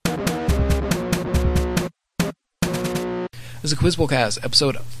This is a Quizbowl cast,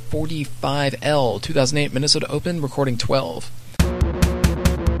 episode 45L, 2008, Minnesota Open, recording 12.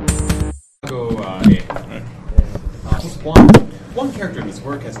 One character in this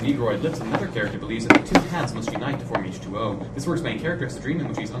work has Negroid lips, and another character believes that the two halves must unite to form H2O. This work's main character has a dream in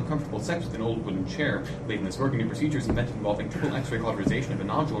which he's uncomfortable sex with an old wooden chair. Late in this work, a new procedure is invented involving triple X-ray cauterization of a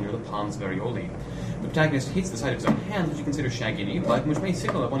nodule near the pons varioli. The protagonist hates the sight of his own hands, which he considers shaggy and ape-like, which may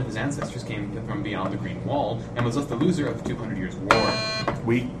signal that one of his ancestors came from beyond the Green Wall, and was thus the loser of the 200 Years' War.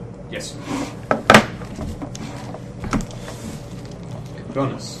 Yes.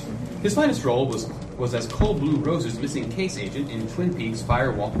 Bonus. His finest role was as Cold Blue Rose's missing case agent in Twin Peaks'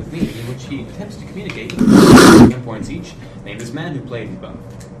 Fire Walk with Me, in which he attempts to communicate 10 points each. Name this man who played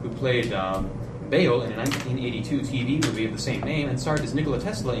Bale in a 1982 TV movie of the same name and starred as Nikola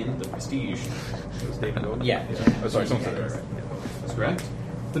Tesla in The Prestige. It was David Bowie? Yeah. Oh, sorry, someone said that right. That's correct.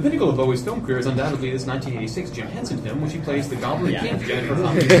 The pinnacle of Bowie's film career is undoubtedly this 1986 Jim Henson film, which he plays the Goblin King to Jennifer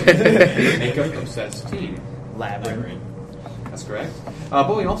Connelly's makeup-obsessed teen. Labyrinth. That's correct.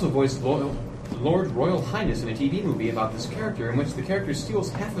 Bowie also voiced Lord Royal Highness in a TV movie about this character, in which the character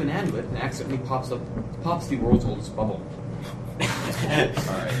steals half of an amulet and accidentally pops the world's oldest bubble.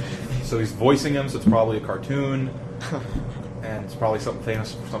 Alright. So he's voicing him, so it's probably a cartoon, and it's probably something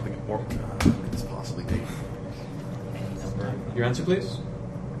famous for something more. Could this possibly be? Your answer, please?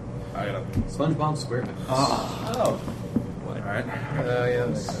 I got SpongeBob SquarePants. Oh. Alright. Yeah, that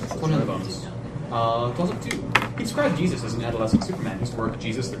makes sense. One of the bonus. Close-up 2. He described Jesus as an adolescent Superman. His work,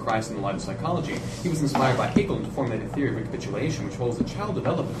 Jesus the Christ in the Light of Psychology. He was inspired by Hegel to formulate a theory of recapitulation, which holds that child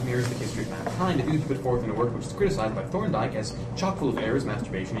development mirrors the history of mankind, a view he put forth in a work which is criticized by Thorndike as chock full of errors,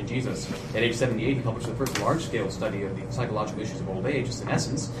 masturbation, and Jesus. At age 78, he published the first large-scale study of the psychological issues of old age,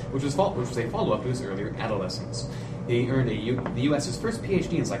 Senescence, which was a follow-up to his earlier Adolescence. He earned the U.S.'s first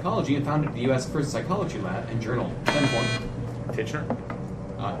Ph.D. in psychology and founded the U.S. first psychology lab and journal. 10 points. Titchener?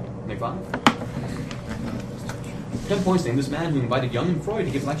 Nick 5. 10 points. Name this man who invited Young and Freud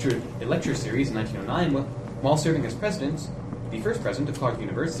to give a lecture series in 1909 while serving as president, the first president of Clark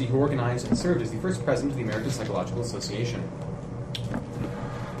University, who organized and served as the first president of the American Psychological Association.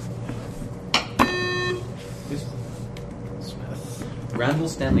 Randall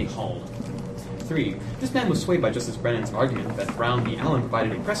Stanley Hall. 3. This man was swayed by Justice Brennan's argument that Brown v. Allen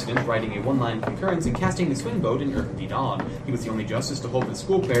provided a precedent, writing a one-line concurrence and casting the swing vote in Irvin v. Dodd. He was the only justice to hold that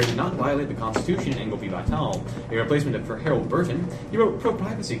school player did not violate the Constitution in Engle v. Vitale. A replacement for Harold Burton, he wrote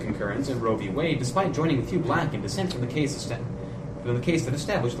pro-privacy concurrence in Roe v. Wade, despite joining with Hugh Black in dissent from the case that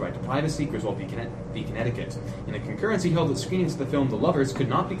established the right to privacy, Griswold v. Connecticut. In the concurrence, he held that screenings of the film The Lovers could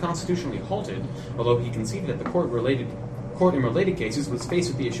not be constitutionally halted, although he conceded that the court in related cases was faced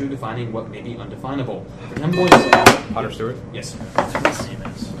with the issue of defining what may be undefinable. For 10 points... Potter Stewart? Yes.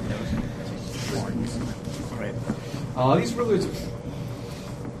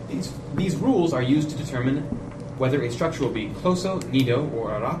 These rules are used to determine whether a structure will be closo, nido,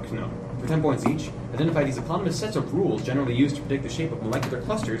 or arachno. For 10 points each, identify these eponymous sets of rules generally used to predict the shape of molecular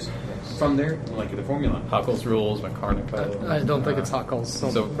clusters from their molecular formula. Huckel's rules, Markovnikovs. I don't think it's Huckles,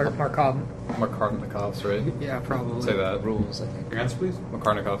 so Markov. Markovnikovs, right? Yeah, probably. Say that. Rules, I think. Your answer, please?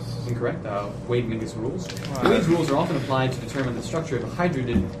 Markovnikovs. Incorrect. Wade-Mingus rules. Wade's rules are often applied to determine the structure of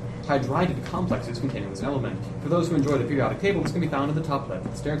hydrided complexes containing this element. For those who enjoy the periodic table, this can be found at the top left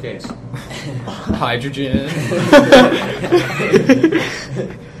of the staircase. Hydrogen.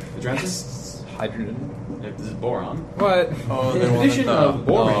 Your answer? Hydrogen. This is boron. What? Oh, the addition of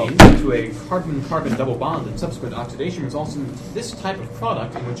borane to a carbon-carbon double bond and subsequent oxidation results in this type of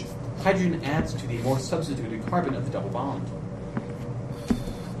product in which hydrogen adds to the more substituted carbon of the double bond.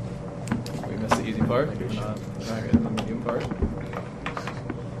 We missed the easy part. Not the medium part.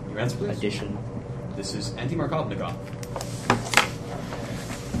 Your answer, please? Addition. This is anti-Markovnikov.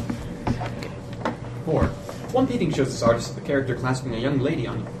 4. One painting shows this artist the character clasping a young lady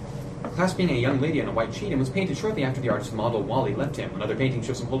on a white sheet and was painted shortly after the artist's model Wally left him. Another painting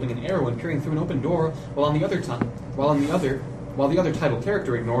shows him holding an arrow and peering through an open door, while the other title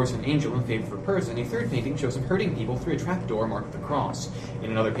character ignores an angel in favor of a purse, and a third painting shows him hurting people through a trap door marked with a cross.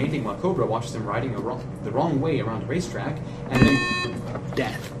 In another painting, Cobra watches him riding the wrong way around a racetrack, and then...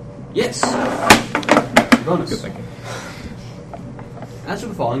 Death. Yes! Bonus. Good thinking. Answer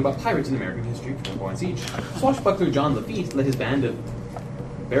the following about pirates in American history for 10 points each. Swashbuckler John Lafitte led his band of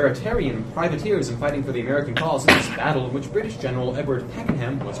Baratarian privateers in fighting for the American cause in this battle in which British General Edward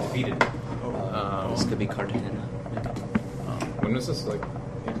Pakenham was defeated. This could be Cartagena. When was this, like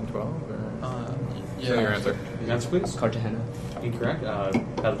 1812? Or? Yeah. Your answer. Your answer, please? Cartagena. Incorrect.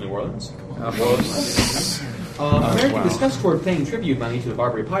 Battle of New Orleans. Whoops. American disgust toward paying tribute money to the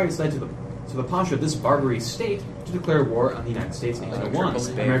Barbary pirates led to to the Pasha of this Barbary state to declare war on the United States in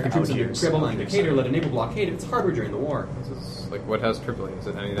 1801. American troops under Tribble and Decatur led a naval blockade of its harbor during the war. This is, like, what has Tripoli? Is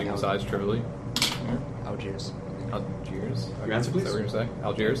it anything besides Tripoli? Algiers. Algiers? Your answer, please? Is that what you're going to say?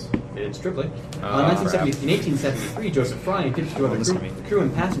 Algiers? It's Tripoli. In crap. 1873, Joseph Fry and 52 other crew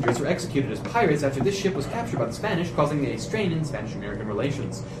and passengers were executed as pirates after this ship was captured by the Spanish, causing a strain in Spanish-American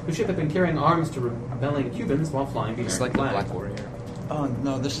relations. The ship had been carrying arms to rebelling Cubans while flying the It's American like the flag. Black Warrior. Oh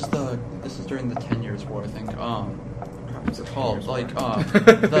no, this is during the 10 Years War, I think. What's it called? Like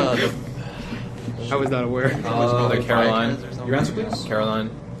the I was not aware. The Caroline. Your answer, please? Caroline.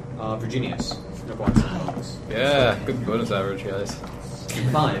 Virginius. No points. Yeah, good bonus average, guys.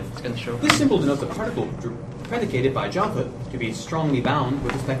 5. in the show. This symbol denotes a particle predicated by Jaffa to be strongly bound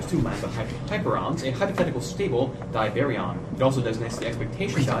with respect to lambda hyperons, a hypothetical stable dibaryon. It also designates the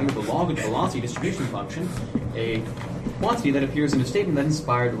expectation value of the log of velocity distribution function, a quantity that appears in a statement that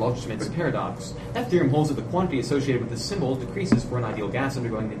inspired Waldschmidt's paradox. That theorem holds that the quantity associated with this symbol decreases for an ideal gas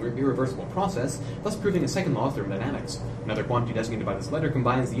undergoing the irreversible process, thus proving a second law of thermodynamics. Another quantity designated by this letter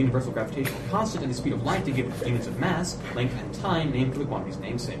combines the universal gravitational constant and the speed of light to give units of mass, length, and time named for the quantity's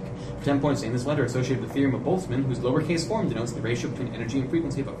namesake. For 10 points in this letter associated with the theorem of Boltzmann, whose lowercase form denotes the ratio between energy and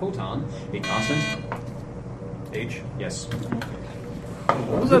frequency of a photon, a constant. H. Yes.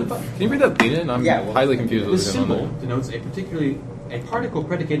 What was that? Can you read that lead in? I'm highly confused with This what's going symbol on denotes a particle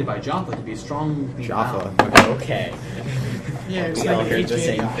predicated by Jaffa to be strongly Jaffa. bound. Okay. Yeah, it's We all like heard the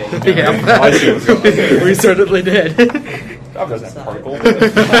same thing. there. Yeah. I see what's going on. We certainly did. Jaffa doesn't have particle.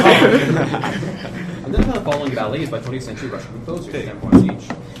 Identify the following ballets by 20th century Russian composers, 10 points each.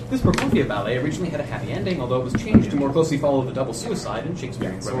 This Prokofiev ballet originally had a happy ending, although it was changed to more closely follow the double suicide in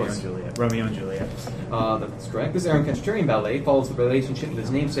Shakespearean source. Romeo and Juliet. That's correct. This Aaron Khachaturian ballet follows the relationship of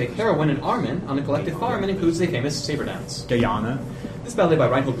his namesake heroine and Armin on a collective farm and includes a famous saber dance. Guyana. This ballet by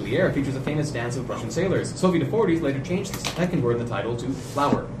Reinhold Glier features a famous dance of Russian sailors. Sylvie de Forties later changed the second word in the title to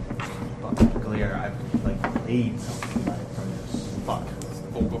flower. Clear. I've like played something from this. Fuck.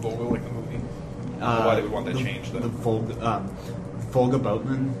 Volga, like the movie. Why they would want that changed, though. The Volga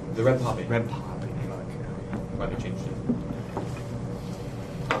Boatman. The Red Poppy. Red Poppy. Why they changed it.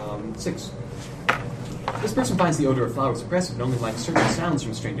 6. This person finds the odor of flowers oppressive and only likes certain sounds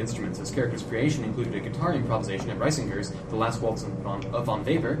from stringed instruments. His character's creation included a guitar improvisation at Reisinger's, The Last Waltz of Von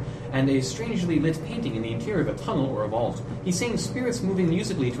Weber, and a strangely lit painting in the interior of a tunnel or a vault. He sings spirits moving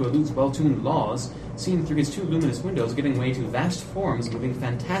musically to a lute's well-tuned laws, seen through his 2 luminous windows, giving way to vast forms moving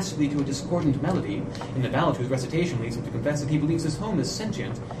fantastically to a discordant melody, in a ballad whose recitation leads him to confess that he believes his home is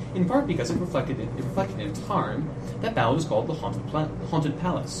sentient, in part because it reflected in Tarn. That ballad is called The Haunted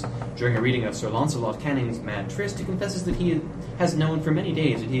Palace. During a reading of Sir Launcelot Canning's Mad Tryst, he confesses that he has known for many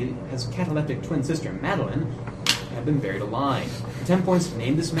days that he has cataleptic twin sister Madeline had been buried alive. For 10 points to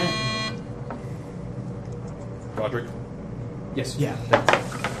name this man. Roderick. Yes. Yeah,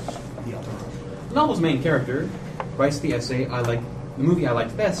 that's the other one. The novel's main character writes the essay the movie I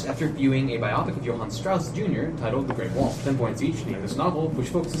liked best after viewing a biopic of Johann Strauss Jr. titled The Great Wall. 10 points each name this novel, which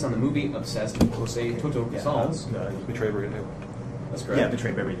focuses on the movie-obsessed Jose Toto Casals. Betrayed Rita. That's correct. Yeah,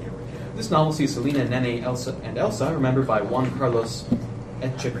 Betrayed by Radio. This novel sees Selena, Nene, Elsa, and Elsa remembered by Juan Carlos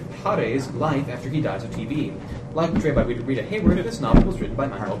Echepare's life after he dies of TB. Like Betrayed by Rita Hayward, this novel was written by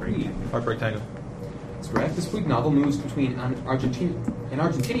Manuel Puig. Heartbreak Tango. That's correct. This Puig novel moves between an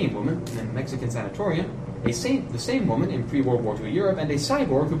Argentinian woman in a Mexican sanatorium, the same woman in pre-World War II Europe, and a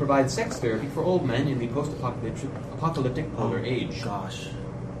cyborg who provides sex therapy for old men in the post-apocalyptic polar age. Gosh,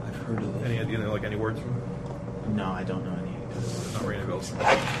 I've heard of it. Any idea, like any words from it? No, I don't know any. Not ringing any bells.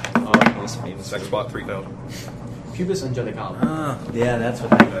 Most famous. Sex Spot 3000. Pubis angelical. Yeah, that's what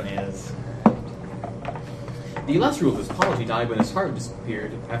that one is. The last rule of this policy died when his heart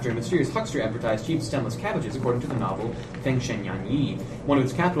disappeared after a mysterious huckster advertised cheap stemless cabbages, according to the novel Feng Shen Yan Yi. One of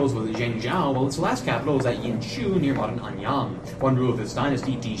its capitals was Zhengzhou, while its last capital was at Yinshu, near modern Anyang. One ruler of this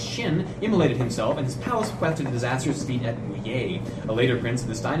dynasty, Di Xin, immolated himself, and his palace was to the disastrous defeat at Muye. A later prince of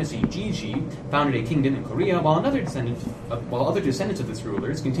this dynasty, Jiji, founded a kingdom in Korea, while other descendants of this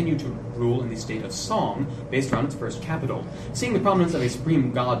rulers continued to rule in the state of Song, based around its first capital. Seeing the prominence of a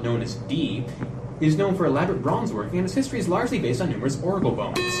supreme god known as Di, it is known for elaborate bronze working, and its history is largely based on numerous oracle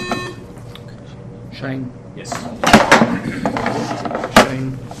bones. Shang. Yes.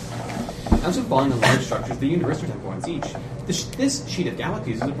 Shang. As with falling on large structures, the universe are 10 points each. This sheet of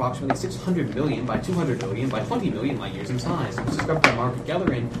galaxies is approximately 600 million by 200 million by 20 million light years in size. It was discovered by Mark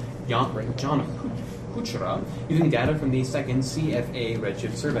Geller and John Kuchera using data from the second CFA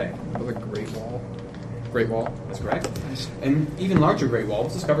Redshift survey. The Great Wall. Great Wall. That's correct. An even larger Great Wall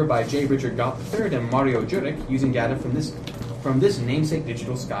was discovered by J. Richard Gott III and Mario Jurek using data from this from this namesake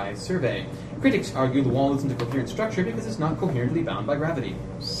digital sky survey. Critics argue the wall isn't a coherent structure because it's not coherently bound by gravity.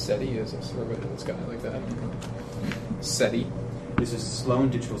 SETI is a survey of the sky like that. SETI. This is Sloan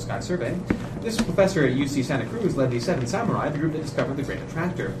Digital Sky Survey. This professor at UC Santa Cruz led the Seven Samurai, the group that discovered the Great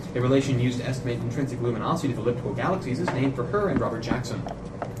Attractor. A relation used to estimate intrinsic luminosity of elliptical galaxies is named for her and Robert Jackson.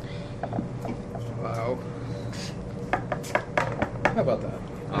 Wow. How about that?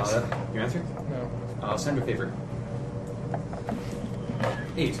 Your answer? No. Sandra Favor.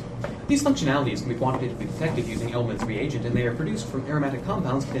 8. These functionalities can be quantitatively detected using Ehlmann's reagent, and they are produced from aromatic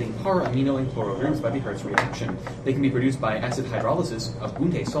compounds containing par, amino, and chloro groups by the Hertz reaction. They can be produced by acid hydrolysis of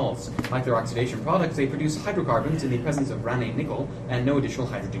Bunte salts. Like their oxidation products, they produce hydrocarbons in the presence of Raney nickel and no additional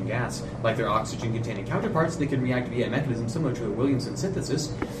hydrogen gas. Like their oxygen-containing counterparts, they can react via a mechanism similar to a Williamson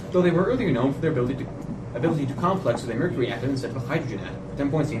synthesis, though they were earlier known for their ability to complex with a mercury atom instead of a hydrogen atom. 10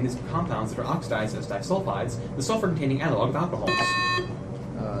 points being these compounds that are oxidized as disulfides, the sulfur-containing analog of alcohols.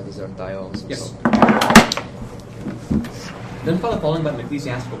 These are diols. Yes. Then follow following by an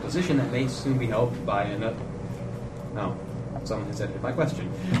ecclesiastical position that may soon be held by another. No, someone has edited my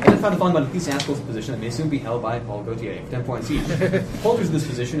question. Identify the following by an ecclesiastical position that may soon be held by Paul Gautier, 10 points each. Holders of this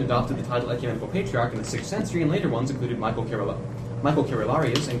position adopted the title ecumenical patriarch in the 6th century, and later ones included Michael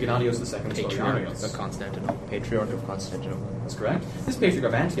Carolarius and Gennadios II Patriarch Solidarius. of Constantinople. Patriarch of Constantinople. That's correct. This patriarch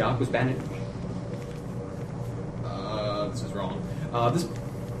of Antioch was banished. This is wrong.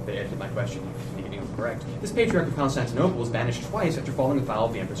 They edited my question. Correct. This patriarch of Constantinople was banished twice after falling afoul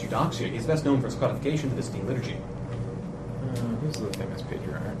of the Empress Eudoxia. He is best known for his codification of the Byzantine liturgy. Who's the famous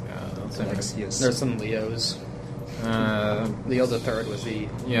patriarch? Alexius. There's some Leos. Leo the Third was the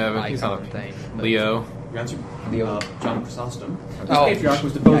But he's not icon thing. Leo. Your answer? Leo. John Chrysostom. This Oh. patriarch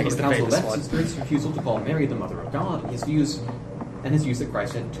was deposed by he's the the Council of famous Ephesus for his refusal to call Mary the Mother of God, and his views that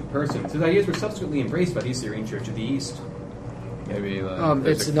Christ had two persons. His ideas were subsequently embraced by the Assyrian Church of the East. Maybe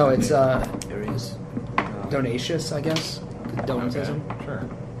It's Aries. Donatius, I guess. Donatism. Okay, sure.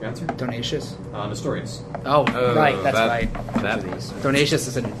 Your answer? Donatius. Nestorius. Oh, right, that's right. That Donatius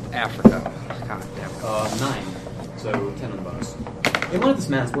is in Africa. God damn. 9. So 10 on the bonus. In one of this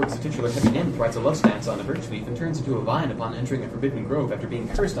man's works, the titular heavy nymph writes a love stance on a birch leaf and turns into a vine upon entering a forbidden grove after being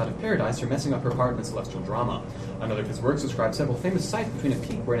cursed out of paradise for messing up her part in the celestial drama. Another of his works describes several famous sites between a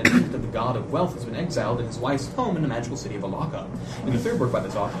peak where an attendant of the god of wealth has been exiled and his wife's home in the magical city of Alaka. In the third work by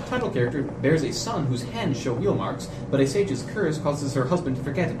this author, the title character bears a son whose hands show wheel marks, but a sage's curse causes her husband to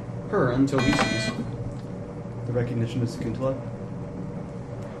forget her until he sees. The recognition of scintilla?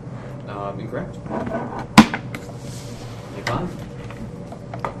 Incorrect. 5.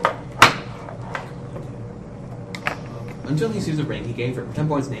 Until he sees a ring, he gave her 10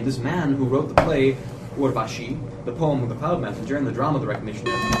 points. Named this man who wrote the play Urvashi, the poem of the Cloud Messenger, and the drama The Recognition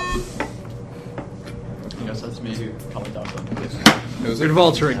of. Yes, that's me. Good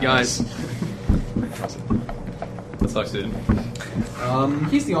vulture it, guys. That sucks, dude.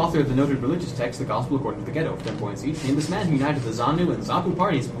 He's the author of the noted religious text, The Gospel According to the Ghetto, 10 points each. Named this man who united the Zanu and Zapu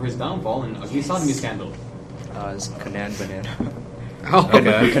parties before his downfall in an ugly sodomy scandal. It's Canaan Banana. Oh,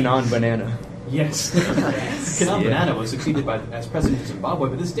 Okay. Canaan Banana. Yes. Canaan Banana was succeeded as president of Zimbabwe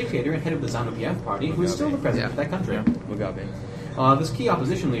by this dictator and head of the ZANU-PF party, who is still the president of that country. Mugabe. This key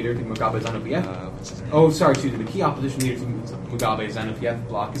opposition leader to Mugabe's ZANU-PF... What's his name? The key opposition leader to Mugabe's ZANU-PF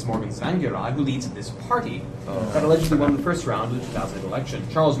bloc is Morgan Tsvangirai, who leads this party, that allegedly won the first round of the 2008 election.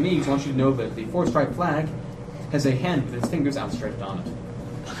 Charles Meigs wants you to know that the four-stripe flag has a hand with its fingers outstretched on it.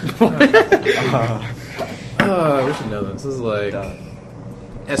 We should know this. This is like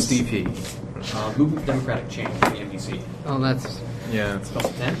SDP. Movement for Democratic Change, the MDC. Oh, that's... Yeah. It's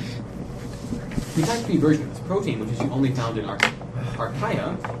 10. The type 3 version of this protein, which is only found in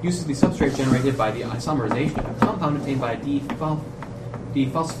archaea, uses the substrate generated by the isomerization of a compound obtained by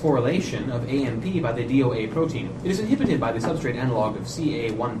dephosphorylation of AMP by the DOA protein. It is inhibited by the substrate analog of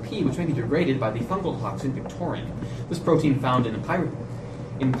CA1P, which may be degraded by the fungal toxin Victorin. This protein found in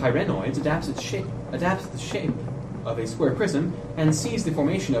pyrenoids adapts the shape of a square prism and sees the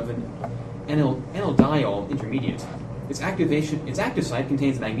formation of an enoldiol intermediate. Its active site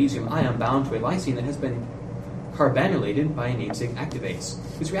contains a magnesium ion bound to a lysine that has been carbanylated by a namesake activase.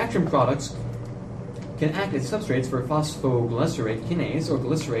 Its reaction products can act as substrates for phosphoglycerate kinase or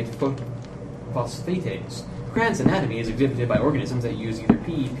glycerate phosphatase. Cran's anatomy is exhibited by organisms that use either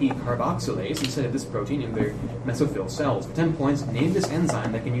PEP carboxylase instead of this protein in their mesophil cells. For 10 points, name this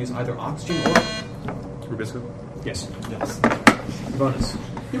enzyme that can use either oxygen or... Rubisco? Yes. Bonus.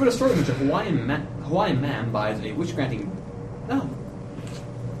 He wrote a story in which a Hawaiian man buys a wish-granting bottle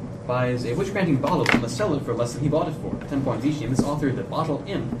and must sell it for less than he bought it for. 10 points each. Name this author, the Bottle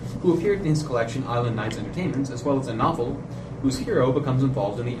Imp, who appeared in his collection Island Nights Entertainments, as well as a novel whose hero becomes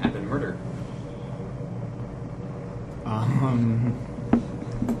involved in the Appen murder?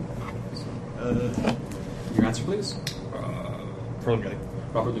 Your answer, please. Proliminary.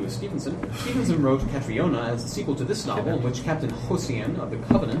 Robert Louis Stevenson. Stevenson wrote Catriona as the sequel to this novel, in which Captain Hossein of the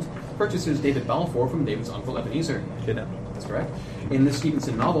Covenant purchases David Balfour from David's uncle Ebenezer. Kidnapped. That's correct. In this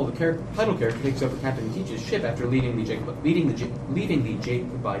Stevenson novel, the title character takes over Captain Teach's ship after leaving the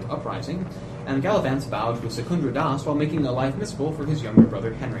Jacobite uprising, and Gallivants vow to Secundra Das while making a life miserable for his younger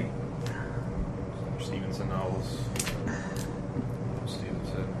brother Henry. Stevenson novels.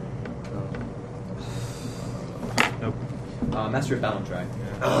 Stevenson. Nope. Master of Ballantrae.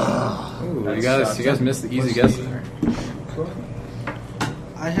 Ooh, you guys missed the easy guess there.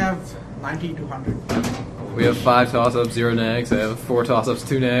 I have 90 to 100. We have 5 toss-ups, 0 nags. I have 4 toss-ups,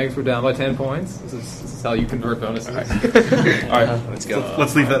 2 nags. We're down by 10 points. This is how you convert bonuses. All right, Let's go.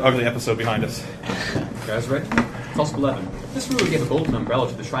 Let's leave that ugly episode behind us. Guys, ready? Toss 11. This ruler gave a golden umbrella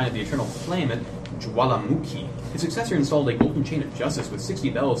to the shrine of the eternal flame at Jwalamukhi. His successor installed a golden chain of justice with 60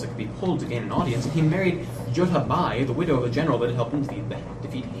 bells that could be pulled to gain an audience, and he married Jotabai, the widow of a general that had helped him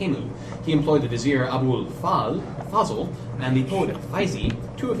defeat Hemu. He employed the vizier Abul Fazl and the poet Faizi,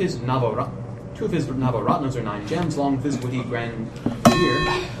 two of his Navaratnas or 9 gems, along with his witty grand vizier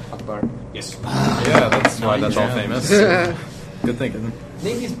Akbar. Yes. Yeah, that's why that's all famous. Good thinking.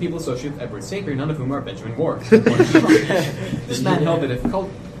 Name these people associated with Edward Saker, none of whom are Benjamin Ward. This man held that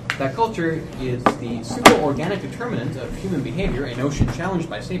that culture is the super-organic determinant of human behavior, a notion challenged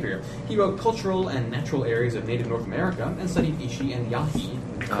by Sapir. He wrote cultural and natural areas of native North America and studied Ishi and Yahi.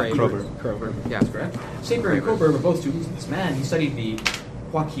 Krober. Yeah, that's correct. Sapir and Krober were both students of this man. He studied the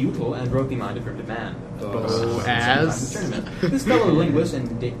Huaqiutl and wrote The Mind of Primitive Man. This fellow linguist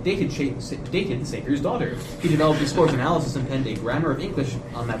and dated Sapir's daughter. He developed discourse analysis and penned a grammar of English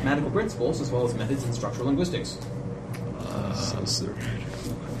on mathematical principles as well as methods in structural linguistics.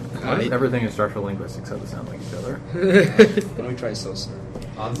 Why does everything in structural linguistics have to sound like each other? Can we try Saucer?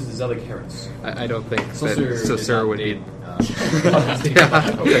 This is Zelig Harris. I don't think Saucer Saucer would be.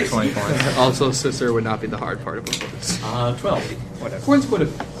 Okay, 20 points. Also, Saucer would not be the hard part of the books. 12. Horns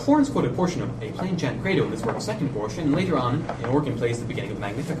quote a portion of a plain chant credo in this work's second portion, and later on, an organ plays the beginning of the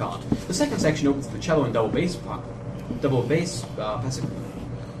Magnificat. The second section opens with the cello and double bass,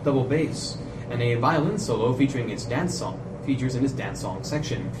 and a violin solo featuring its dance song. Features in his dance song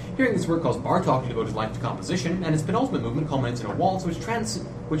section. Hearing this work calls Bartok to devote his life to composition, and its penultimate movement culminates in a waltz which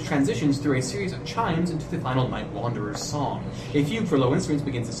transitions through a series of chimes into the final Night Wanderer's song. A fugue for low instruments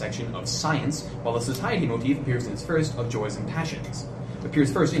begins the section of Science, while the Satiety motif appears in its first of Joys and Passions.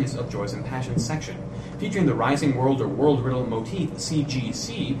 Appears first in its of Joys and Passions section. Featuring the Rising World or World Riddle motif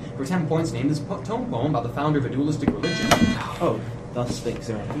CGC, for 10 points name this tone poem about the founder of a dualistic religion. Oh, thus speaks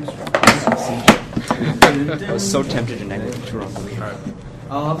Zarathustra. I was so tempted to negative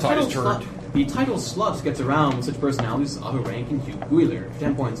The title Slut gets around with such personalities as Otto Rank and Hugh Wheeler. For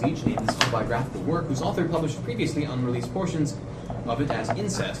 10 points each, name this autobiographical work, whose author published previously unreleased portions of it as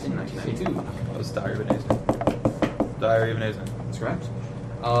Incest in 1992. That was Diary of an Azen. Diary of an Azen. That's correct.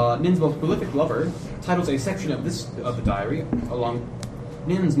 Nin's most prolific lover titles a section of the diary along.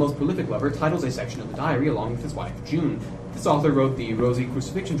 Nin's most prolific lover titles a section of the diary along with his wife June. This author wrote the Rosy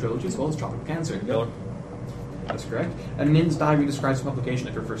Crucifixion trilogy as well as Tropical Cancer. Miller. That's correct. And Nin's diary describes the publication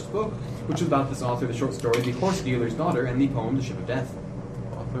of her first book, which was about this author, the short story The Horse Dealer's Daughter, and the poem The Ship of Death.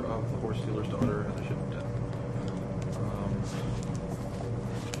 Author of The Horse Dealer's Daughter and The Ship of Death.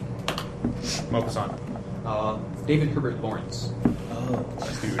 Maupassant. David Herbert Lawrence.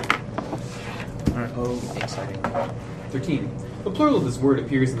 Oh, exciting. 13. The plural of this word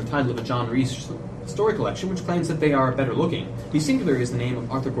appears in the title of a John Reese story collection, which claims that they are better looking. The singular is the name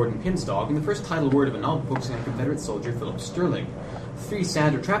of Arthur Gordon Pym's dog, and the first title word of a novel focusing on Confederate soldier Philip Sterling. 3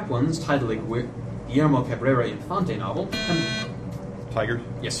 sad or trapped ones, titled a Guillermo Cabrera Infante novel, and... Tiger.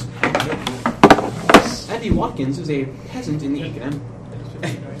 Yes. Andy Watkins is a peasant in the Incan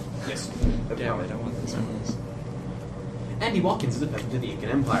Empire. Yes. Damn it, I want this on this. Andy Watkins is a peasant of the Incan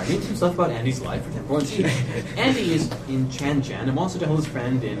Empire. Name some stuff about Andy's life for 10 points each. Andy is in Chan Chan and wants to tell his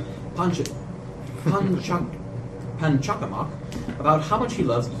friend in Panchakamak about how much he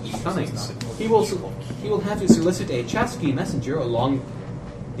loves E. Cummings. He will have to solicit a Chasqui messenger along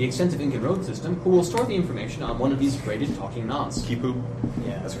the extensive Incan road system who will store the information on one of these braided talking knots. Kipu.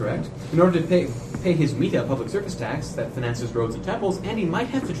 Yeah, that's correct. In order to pay his Mita public service tax that finances roads and temples, Andy might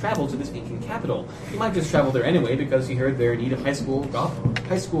have to travel to this Incan capital. He might just travel there anyway because he heard they're in need of high school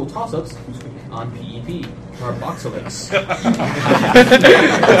toss-ups on PEP, carboxylates. That's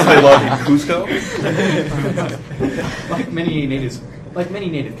they love in Cusco. Like many natives Like many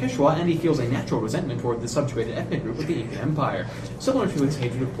native Kishwa, Andy feels a natural resentment toward the subjugated ethnic group of the Incan Empire, similar to his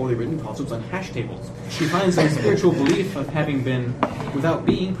hatred of poorly written concepts on hash tables. He finds a spiritual belief of having been, without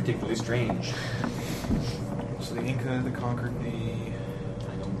being, particularly strange. So the Inca that conquered the...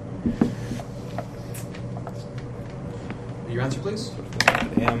 Your answer, please?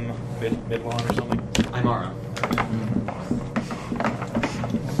 M, Midlon or something? Aymara.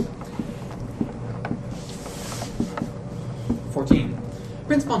 14.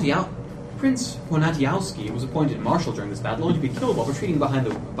 Prince Poniatowski was appointed marshal during this battle, only to be killed while retreating behind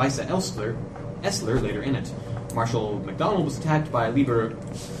the Vice Essler later in it. Marshal MacDonald was attacked by Lieber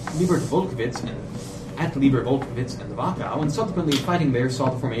Volkowitz and Wachau, and subsequently fighting there saw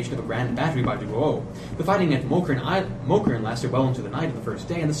the formation of a grand battery by Duguo. The fighting at Mokern lasted well into the night of the first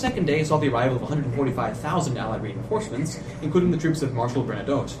day, and the second day saw the arrival of 145,000 Allied reinforcements, including the troops of Marshal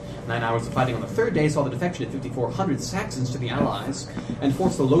Bernadotte. 9 hours of fighting on the third day saw the defection of 5,400 Saxons to the Allies, and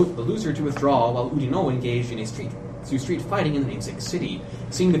forced the loser to withdraw, while Oudinot engaged in a street fighting in the namesake city.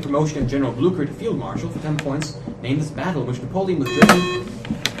 Seeing the promotion of General Blucher to Field Marshal for 10 points, name this battle in which Napoleon was driven...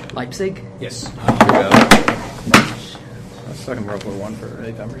 Leipzig? Yes. Second World War I for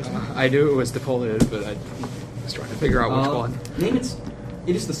any reason. I knew it was Napoleon, but I was trying to figure out which one.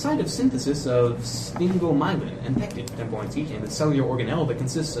 It is the site of synthesis of sphingomyelin and pectin, 10 points each, and the cellular organelle that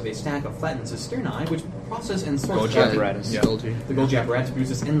consists of a stack of flattened cisternae which process and sort Golgi apparatus. Yeah. The Golgi apparatus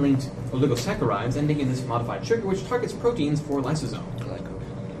produces N-linked oligosaccharides ending in this modified sugar, which targets proteins for lysosome.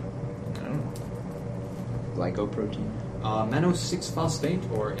 Glycoprotein. Mannose-6-phosphate,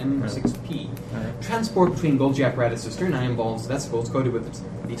 or M6P. Transport between Golgi apparatus cisternae involves vesicles coated with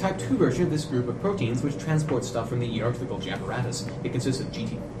the type 2 version of this group of proteins, which transports stuff from the ER to the Golgi apparatus. It consists of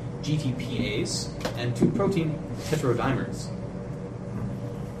GTPase and 2 protein heterodimers.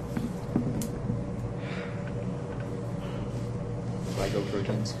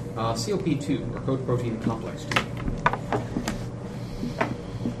 Glycoproteins. COP2, or coat protein complex 2.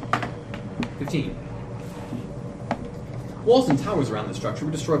 15. Walls and towers around the structure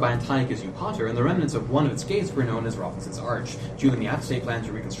were destroyed by Antiochus Eupator, and the remnants of one of its gates were known as Rothson's Arch. Julian the Apostate planned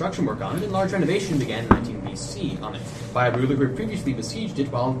to reconstruction work on it, and large renovation began in 19 BC on it, by a ruler who had previously besieged it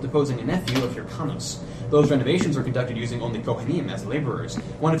while deposing a nephew of Hyrcanus. Those renovations were conducted using only Kohanim as laborers.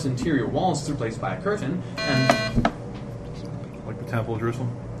 One of its interior walls was replaced by a curtain, and... Like the Temple of Jerusalem?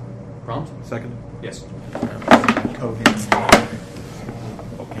 Prompt? Second? Yes.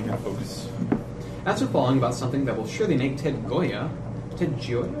 Volcano focus. After falling about something that will surely make Ted Gioia. I don't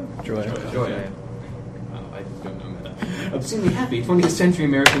know meta. Obscenely happy, 20th century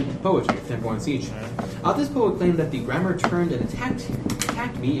American poetry, 10 points each. This poet claimed that the grammar turned and attacked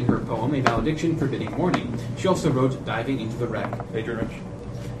me in her poem, a valediction forbidding mourning. She also wrote Diving into the Wreck. Adrian Rich.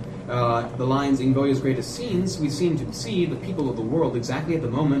 The lines, in Goya's greatest scenes, we seem to see the people of the world exactly at the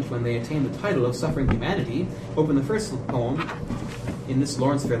moment when they attain the title of Suffering Humanity, open the first poem in this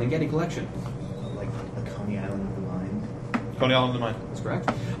Lawrence Ferlinghetti collection. Coney Island of the Mind. Coney Island of the Mind. That's correct.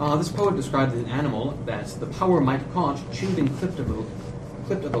 This poet described an animal that the power might caught, chewed and clipped of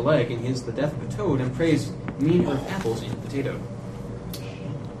a leg in his The Death of a Toad, and praised mean earth apples in a potato.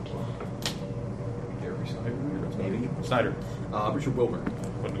 Gary Snyder? Maybe. Snyder. Richard Wilbur,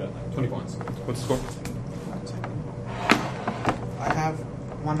 What do we got? 20 points. What's the score? I have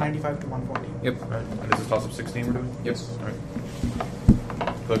 195 to 140. Yep. All right. And this is toss-up 16 we're doing? Yes. All right.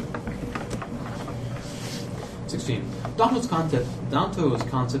 Good. 16. Dante's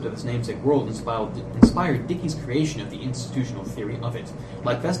concept of his namesake world inspired Dickey's creation of the institutional theory of it.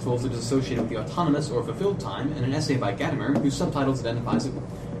 Like festivals, it is associated with the autonomous or fulfilled time, and an essay by Gadamer, whose subtitles identifies it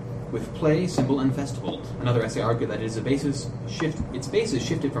with play, symbol, and festival. Another essay argued that its basis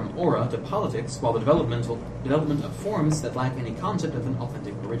shifted from aura to politics, while the development of forms that lack any concept of an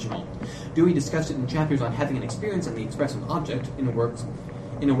authentic original. Dewey discussed it in chapters on having an experience and the expressive object in a work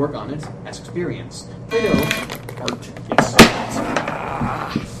on it as experience. Plato, art, yes.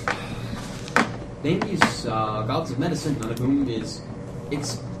 Name these gods of medicine, none of whom is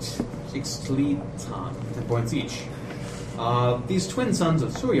Ixtlitan, 10 points each. These twin sons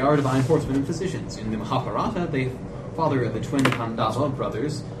of Surya are divine horsemen and physicians. In the Mahabharata, they father of the twin Pandava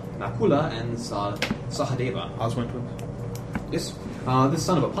brothers, Nakula and Sahadeva. Oswin twins? Yes. This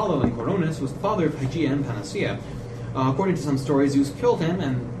son of Apollo and Coronis was the father of Hygeia and Panacea. According to some stories, Zeus killed him,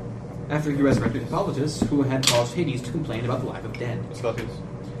 and after he resurrected Hippolytus, who had caused Hades to complain about the lack of dead. Asclepius?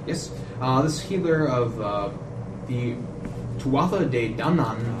 Yes. This healer of the Tuatha de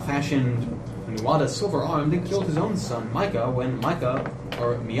Danann fashioned Nuada's silver arm, then killed his own son, Micah, when Micah,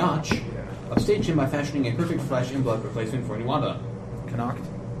 or Miach, upstaged him by fashioning a perfect flesh and blood replacement for Nuada. Connacht? Can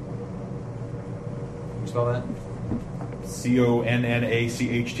you spell that?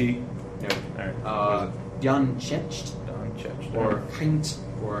 Connachacht. No. All right. Jan Checht or Hint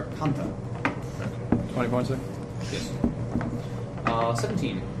or Kanta. 20 points there. Yes.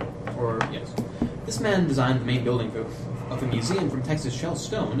 17. Or, yes. This man designed the main building of a museum from Texas shell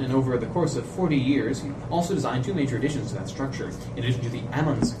stone, and over the course of 40 years, he also designed 2 major additions to that structure. In addition to the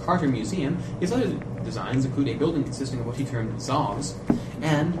Ammons Carter Museum, his other designs include a building consisting of what he termed Zovs,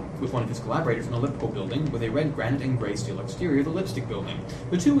 and, with one of his collaborators, an elliptical building with a red granite and gray steel exterior, the Lipstick Building.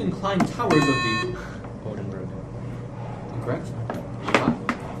 The 2 inclined towers of the... Oldenburg. Incorrect?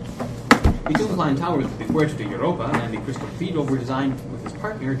 The 2 inclined towers of the Puerta de Europa and the Crystal Cathedral were designed with his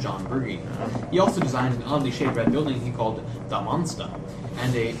partner, John Berge. He also designed an oddly shaped red building he called Da Monsta,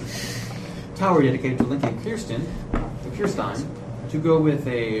 and a tower dedicated to Lincoln Kirstein, to go with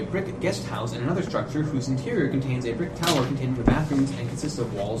a brick guest house and another structure whose interior contains a brick tower containing the bathrooms and consists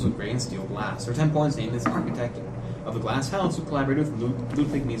of walls of gray and steel glass. For 10 points, named as architect of the glass house who collaborated with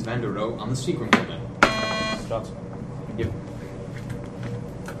Ludwig Mies van der Rohe on the Seagram building. Johnson. Yep.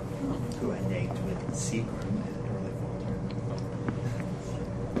 Who I named with Seagram and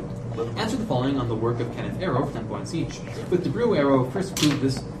early Answer the following on the work of Kenneth Arrow for 10 points each. With DeBrew, Arrow first proved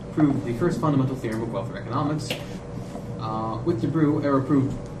the first fundamental theorem of welfare economics. With DeBrew, Arrow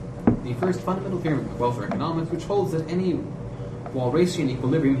proved the first fundamental theorem of welfare economics, which holds that any Walrasian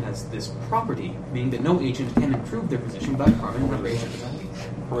equilibrium has this property, meaning that no agent can improve their position without harming moderation.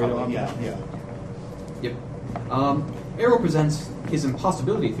 Yeah. Yep. Arrow presents his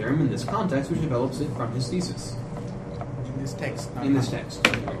impossibility theorem in this context, which develops it from his thesis. In this text. In this text.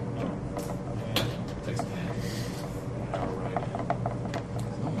 Text.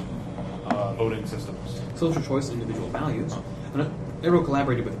 Voting systems. Social choice and individual values. Arrow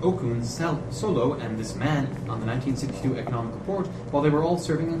collaborated with Okun Solo and this man on the 1962 Economic Report while they were all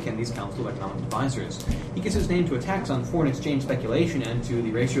serving on Kennedy's Council of Economic Advisors. He gives his name to a tax on foreign exchange speculation and to the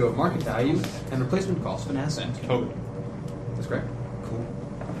ratio of market value and replacement cost of an asset. Tobin. That's correct. Cool.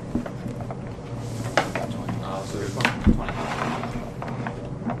 So there's 20.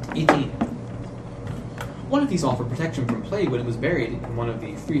 18. One of these offered protection from plague when it was buried in one of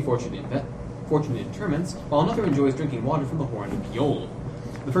the 3 fortunate interments, while another enjoys drinking water from the horn of Piol.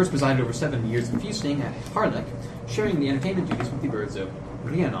 The first presided over 7 years of feasting at Harlech, sharing the entertainment duties with the birds of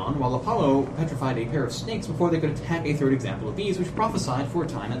Rhiannon, while Apollo petrified a pair of snakes before they could attack a 3rd example of bees, which prophesied for a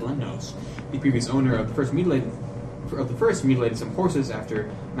time at Lemnos. The previous owner of the first mutilated some horses after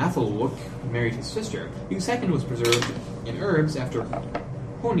Mathelwook married his sister. The second was preserved in herbs after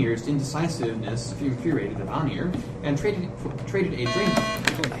Honir's indecisiveness infuriated the Vanir, and traded a drink.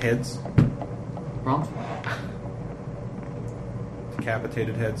 Heads. Prompt?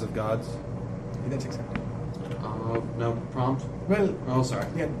 Decapitated heads of gods. That's accepted. No, prompt? Well, Oh, sorry.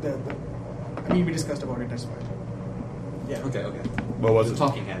 yeah, I mean, we discussed about it, that's fine. Yeah. Okay. What was The it?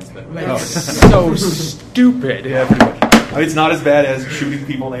 talking heads, but... Like, Oh. So stupid. Yeah, pretty much. I mean, it's not as bad as shooting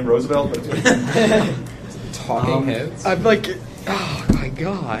people named Roosevelt, but it's Talking heads. I'm like, oh my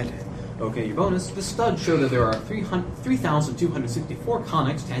god. Okay, your bonus. The stud showed that there are 3,264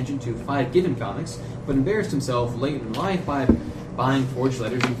 conics tangent to 5 given conics, but embarrassed himself late in life by buying forged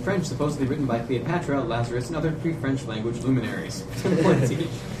letters in French supposedly written by Cleopatra, Lazarus, and other pre-French language luminaries. 10 points each.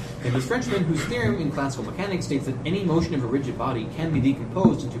 And this Frenchman, whose theorem in classical mechanics states that any motion of a rigid body can be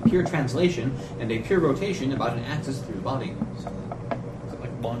decomposed into pure translation and a pure rotation about an axis through the body.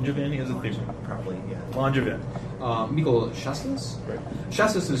 like Langevin. He has a theory. Probably, yeah. Langevin. Michael Chassis? Right.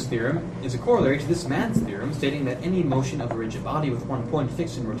 Chassis' theorem is a corollary to this man's theorem, stating that any motion of a rigid body with one point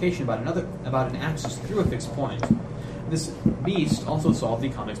fixed in rotation about an axis through a fixed point. This beast also solved the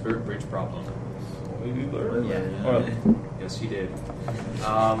Königsberg Bridge problem. Yeah. Yes, he did.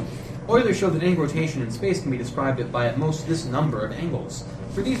 Euler showed that any rotation in space can be described by at most this number of angles.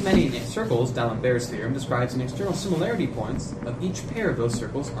 For these many circles, D'Alembert's theorem describes an external similarity points of each pair of those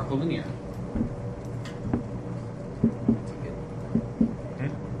circles are collinear.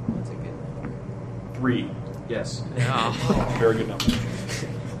 3. Yes. Oh, Very good number.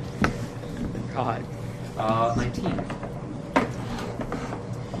 god. 19.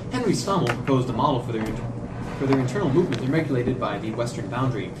 Henry Stommel proposed a model for their internal movement regulated by the western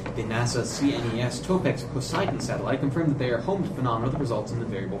boundary. The NASA CNES Topex Poseidon satellite confirmed that they are home to phenomena that results in the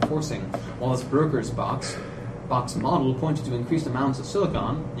variable forcing, while its Broca's box model pointed to increased amounts of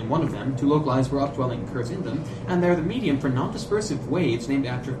silicon in one of them to localize where upwelling occurs in them, and they're the medium for non-dispersive waves named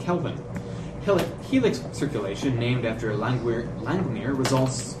after Kelvin. Helix circulation, named after Langmuir,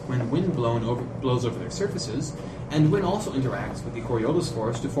 results when wind blows over their surfaces, and wind also interacts with the Coriolis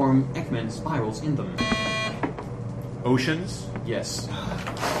force to form Ekman spirals in them. Oceans. Yes.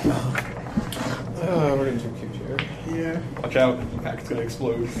 We're getting too cute here. here. Yeah. Watch out, the packet's gonna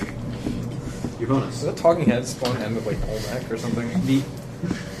explode. Your bonus. Is that talking head spawn end with like Olmec or something?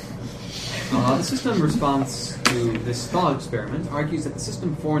 The system response to this thought experiment argues that the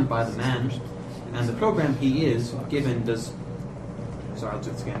system formed by the man and the program he is given does. Sorry, I'll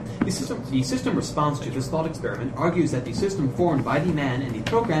do this again. The system response to this thought experiment argues that the system formed by the man and the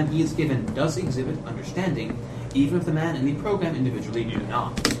program he is given does exhibit understanding, even if the man and the program individually do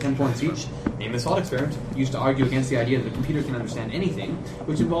not. 10 points each. Name this thought experiment, used to argue against the idea that a computer can understand anything,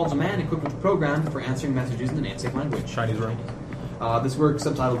 which involves a man equipped with a program for answering messages in the namesake language. Chinese room. This work,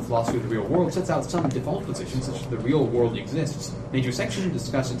 subtitled Philosophy of the Real World, sets out some default positions such as the real world exists. Major section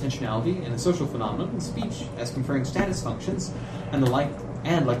discuss intentionality and the social phenomenon and speech as conferring status functions, and like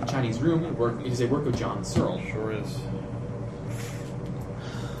the Chinese room, it is a work of John Searle. Sure is.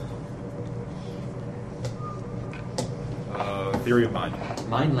 Theory of mind.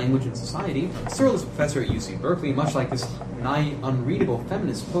 Mind, Language, and Society. Searle is a professor at UC Berkeley, much like this nigh unreadable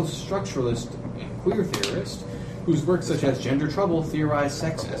feminist post-structuralist and queer theorist, whose works such as Gender Trouble theorize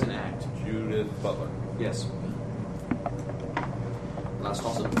sex as an act. Judith Butler. Yes. Last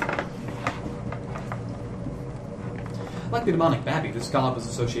toss-up. Like the demonic Babby, this god was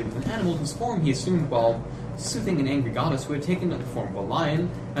associated with an animal whose form he assumed while soothing an angry goddess who had taken the form of a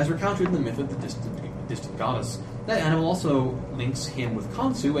lion, as recounted in the myth of the distant goddess. That animal also links him with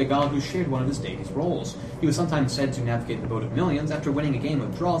Khonsu, a god who shared one of his deity's roles. He was sometimes said to navigate the boat of millions. After winning a game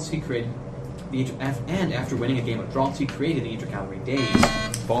of draughts, he created the Intercalary Days.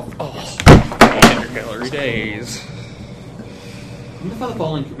 Intercalary Days. Identify the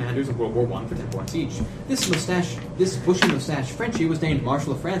following commanders of World War I for 10 points each. This bushy mustache Frenchie was named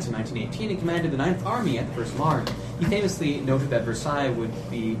Marshal of France in 1918 and commanded the 9th Army at the First March. He famously noted that Versailles would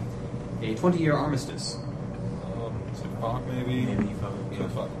be a 20-year armistice. Maybe.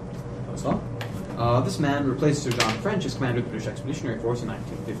 This man replaced Sir John French as commander of the British Expeditionary Force in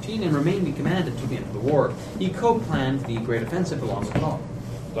 1915 and remained in command until the end of the war. He co-planned the Great Offensive along with Paul.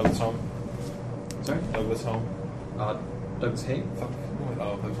 Douglas Home. Sorry? Douglas Home. Douglas Hay.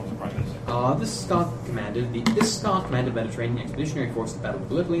 Douglas Home's the Prime Minister. This Scot commanded the Mediterranean Expeditionary Force at the Battle of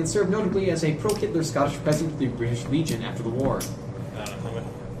Gallipoli and served notably as a pro-Hitler Scottish president of the British Legion after the war. What's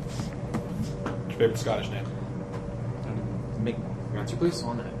your favorite Scottish name? Your answer, please.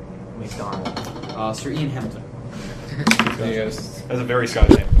 McDonald. Sir Ian Hamilton. Yes. That's a very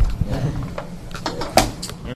Scottish name.